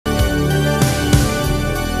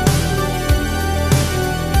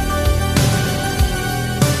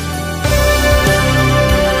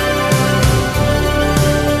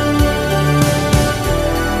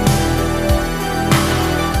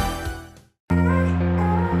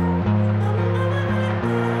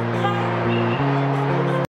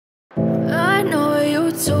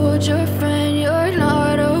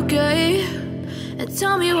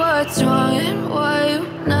Tell me what's wrong and why you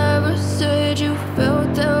never said you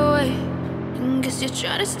felt that way. And guess you're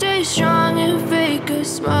trying to stay strong and fake a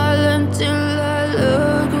smile until I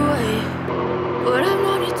look away. But I've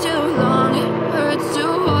known you too long, it hurts to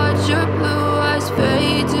watch your blue eyes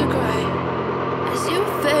fade to gray as you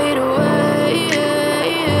fade away.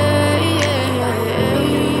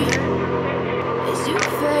 As you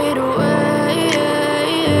fade away.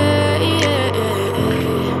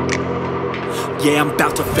 Yeah, I'm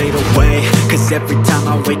about to fade away, cause every time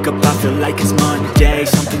I wake up I feel like it's Monday.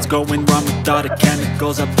 Something's going wrong with all the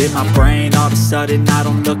chemicals up in my brain. All of a sudden I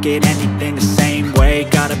don't look at anything the same way.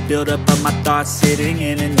 Got a build up of my thoughts sitting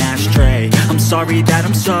in an ashtray. I'm sorry that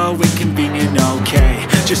I'm so inconvenient, okay.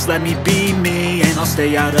 Just let me be me and I'll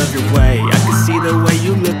stay out of your way. I can see the way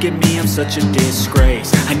you look at me, I'm such a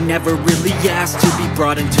disgrace. I never really asked to be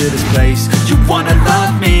brought into this place. You wanna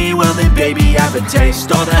love me? Well then baby have a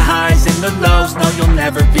taste. All the highs and the lows, no you'll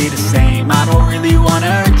never be the same. I don't really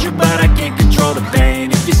wanna hurt you but I can't control the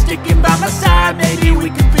pain. If you're sticking by my side maybe we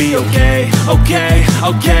could be okay.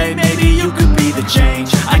 Okay, maybe you could be the change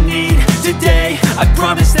I need today. I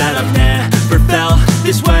promise that I've never felt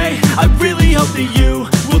this way. I really hope that you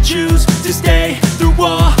will choose to stay through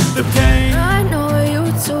all the pain. I know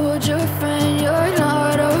you told your friend you're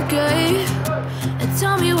not okay. And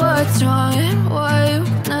tell me what's wrong and why you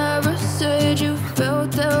never said you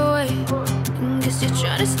felt that way. And guess you're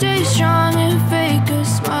trying to stay strong and fake a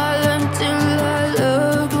smile until I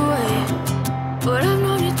look away. But I've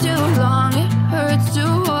known you too long, it hurts to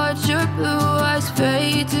watch your blue eyes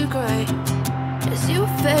fade to gray as you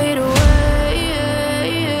fade away.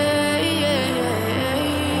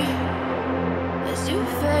 As you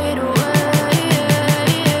fade away.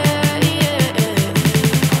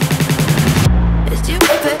 As you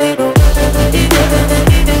fade away.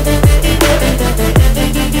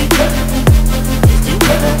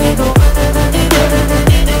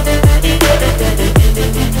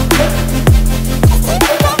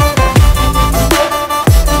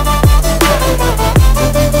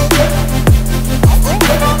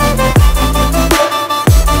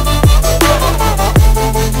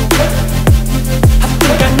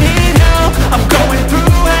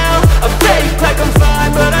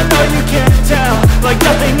 Like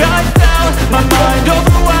nothing I felt, my mind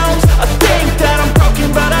overwhelms. I think that I'm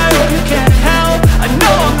broken, but I hope you can't help. I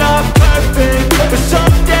know I'm not perfect, but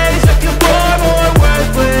some days I feel far more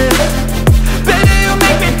worthless. Baby, you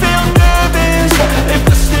make me feel nervous. If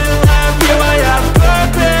I still have you, I have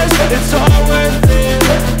purpose. It's all worth it.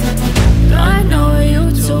 I know you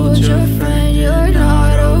told your friend you're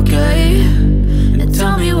not okay. And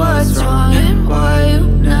tell me what's wrong and why you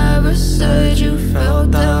never said you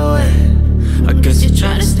felt that way. I guess you're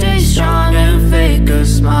trying to stay strong and fake a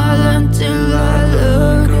smile